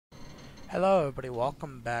Hello everybody,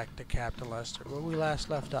 welcome back to Captain Lester. Where we last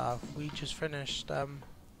left off, we just finished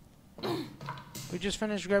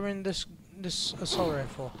grabbing this assault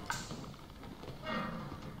rifle.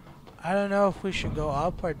 I don't know if we should go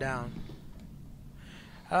up or down.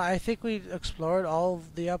 I think we explored all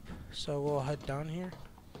of the up, so we'll head down here.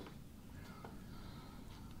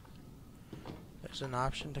 There's an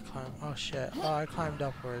option to climb. Oh shit, oh I climbed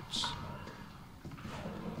upwards.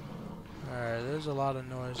 Alright, there's a lot of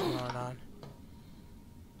noise going on.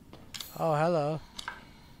 Oh, hello.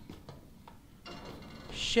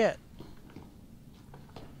 Shit.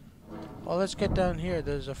 Well, let's get down here.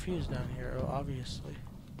 There's a fuse down here, obviously.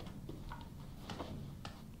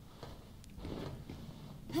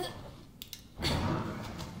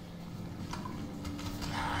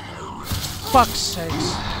 Fuck's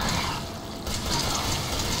sakes.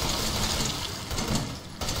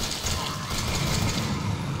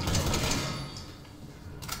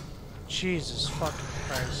 Jesus fucking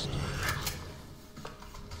Christ.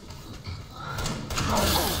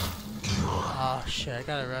 Oh shit, I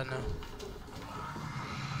gotta run now.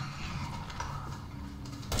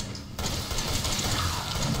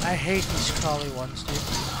 I hate these crawly ones, dude.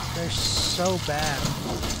 They're so bad.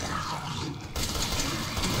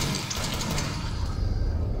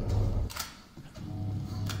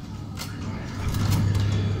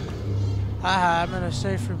 Haha, I'm in a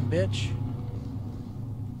safe room, bitch.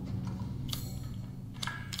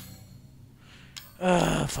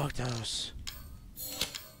 Fuck those.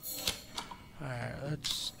 Alright,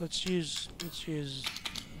 let's use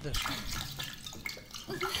this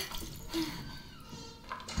one.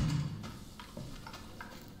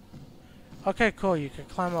 Okay, cool, you can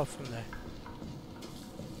climb up from there.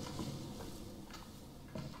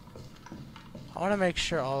 I wanna make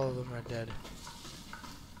sure all of them are dead.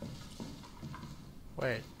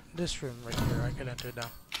 Wait, this room right here, I can enter now.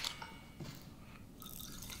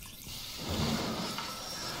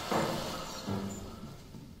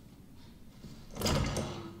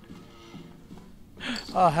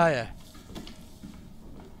 Oh, hell yeah.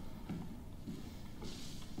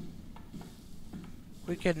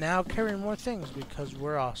 We can now carry more things because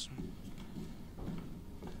we're awesome.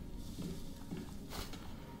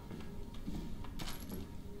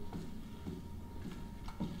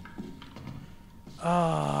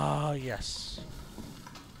 Oh, yes.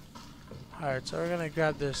 Alright, so we're gonna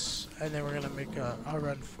grab this and then we're gonna make a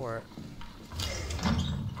run for it.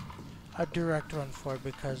 A direct run for it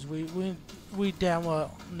because we damn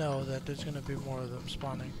well know that there's gonna be more of them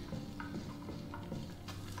spawning.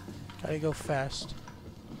 Gotta go fast.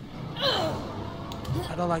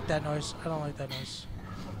 I don't like that noise. I don't like that noise.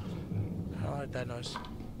 I don't like that noise.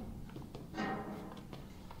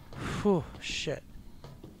 Whew, shit.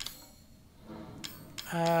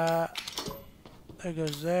 There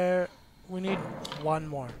goes there. We need one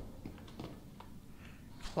more.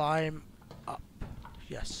 Climb up.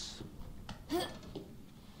 Yes.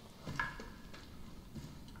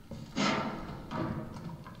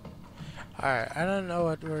 Alright, I don't know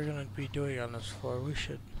what we're gonna be doing on this floor. We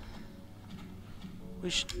should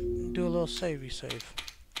do a little savey save.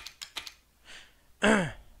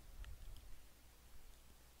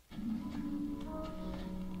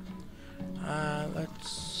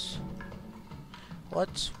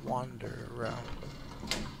 Let's wander around.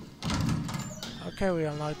 Okay, we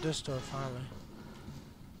unlocked this door finally.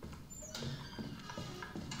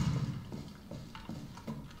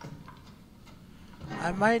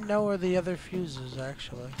 I might know where the other fuse is,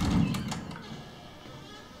 actually.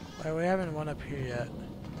 Wait, we haven't one up here yet.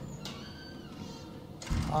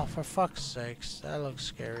 Oh, for fuck's sakes, that looks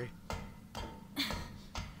scary.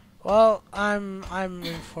 Well, I'm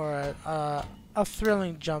in for a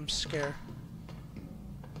thrilling jump scare.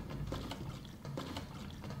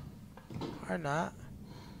 Or not.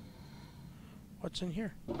 What's in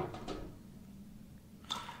here?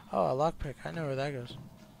 Oh, a lockpick. I know where that goes.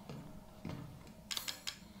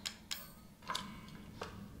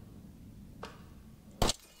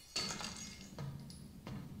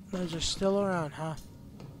 Those are still around, huh?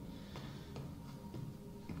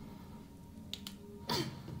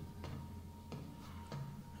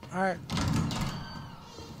 Alright.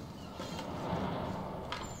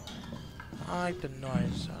 I don't like the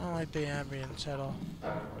noise. I don't like the ambience at all.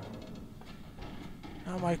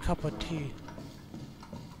 Not my cup of tea.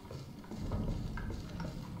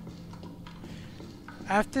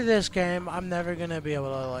 After this game, I'm never gonna be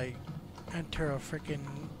able to, like, enter a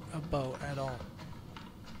boat at all.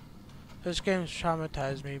 This game's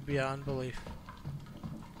traumatized me beyond belief.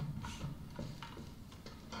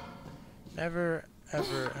 Never,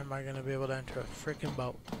 ever am I gonna be able to enter a freaking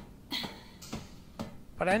boat.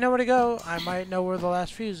 But I know where to go. I might know where the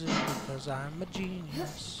last fuse is because I'm a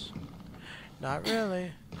genius. Not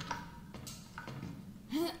really.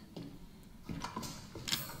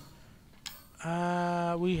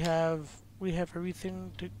 We have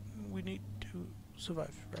everything we need to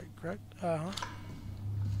survive, right? Correct?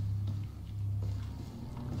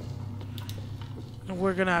 And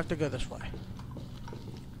we're gonna have to go this way.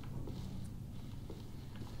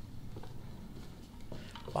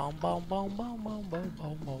 Boom, boom, boom, boom, boom, boom,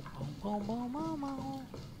 boom, boom, boom, boom, boom, boom.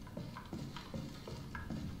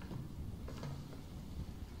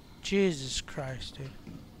 Jesus Christ, dude.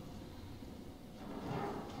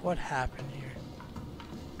 What happened here?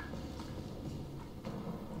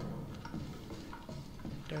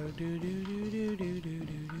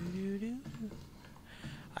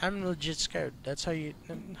 I'm legit scared. That's how you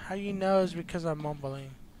know is because I'm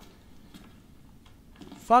mumbling.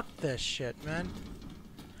 Fuck this shit, man.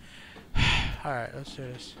 Alright, let's do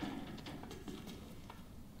this.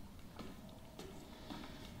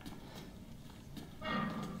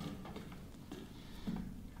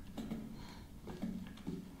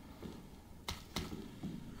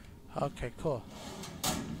 Okay, cool.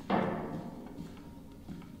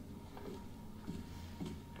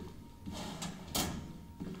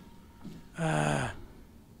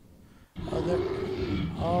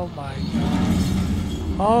 Oh my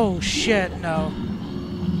god. Oh shit, no.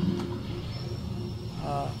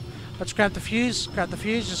 Let's grab the fuse. Grab the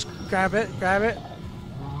fuse. Just grab it. Grab it.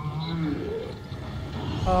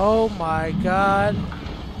 Oh my god.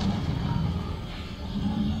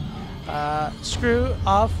 Screw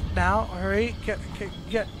off now. Hurry. Get.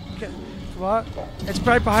 Come on. It's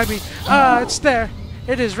right behind me. It's there.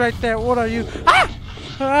 It is right there. What are you?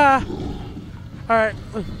 Ah! Alright.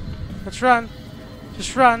 Let's run.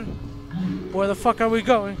 Just run. Where the fuck are we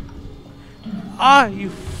going? You.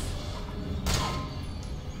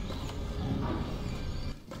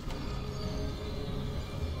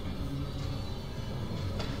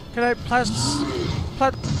 Can I please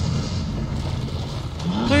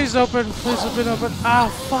open, open.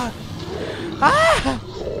 Fuck.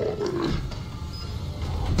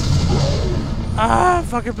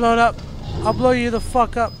 Fucking blow it up. I'll blow you the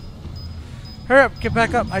fuck up. Hurry up, get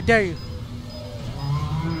back up, I dare you.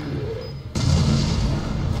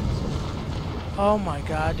 Oh my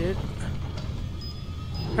god, dude.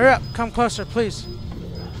 Hurry up, come closer, please.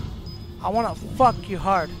 I wanna fuck you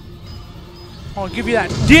hard. I'll give you that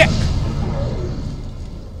dick!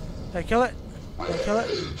 Did I kill it? Did I kill it?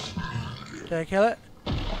 Did I kill it?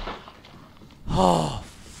 Oh,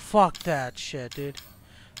 fuck that shit, dude.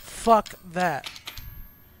 Fuck that.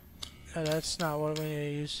 No, that's not what we need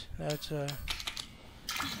to use. That's,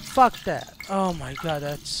 fuck that. Oh my god,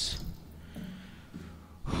 that's...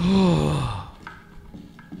 I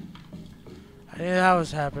knew that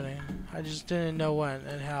was happening. I just didn't know when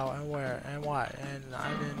and how and where and why, and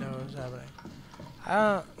I didn't know it was happening.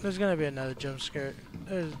 There's gonna be another jump scare.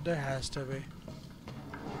 There has to be.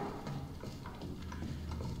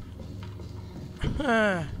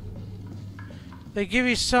 They give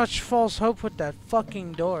you such false hope with that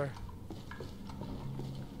fucking door.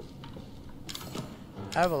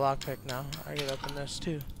 I have a lockpick now. I get up in this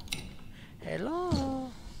too. Hello.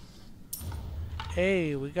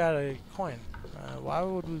 Hey, we got a coin. Why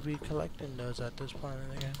would we be collecting those at this point in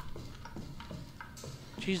the game?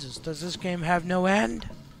 Jesus, does this game have no end?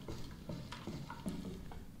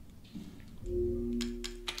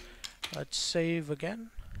 Let's save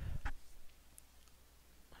again.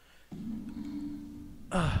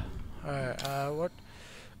 Alright, what?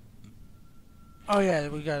 Oh yeah,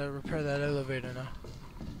 we gotta repair that elevator now.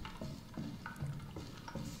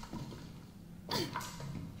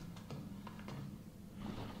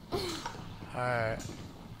 Alright.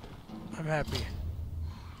 I'm happy.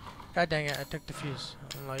 God dang it, I took the fuse.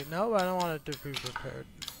 I'm like, no, I don't want it to be repaired.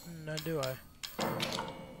 No, do I?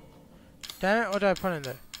 Damn it, what did I put in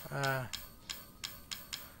there?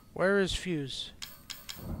 Where is fuse?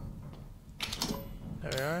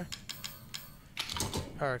 There we are.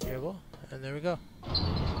 Power cable. And there we go.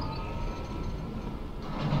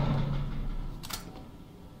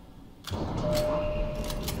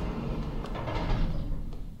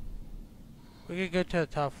 We could go to the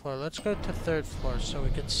top floor. Let's go to 3rd floor so we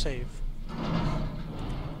can save.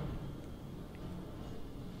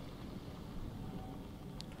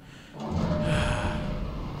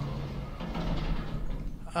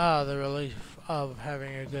 The relief of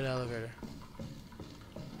having a good elevator.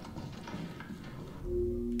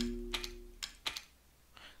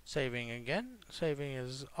 Saving again. Saving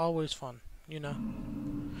is always fun, you know.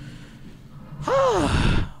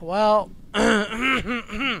 Well,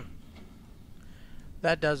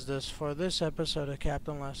 that does this for this episode of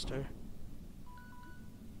Captain Lester.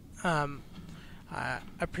 I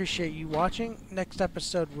appreciate you watching. Next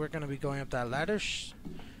episode, we're going to be going up that ladder.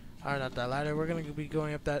 Or not that ladder. We're going to be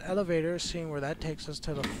going up that elevator, seeing where that takes us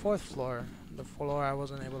to the 4th floor. The floor I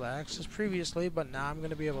wasn't able to access previously, but now I'm going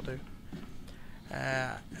to be able to.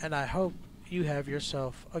 And I hope you have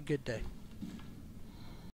yourself a good day.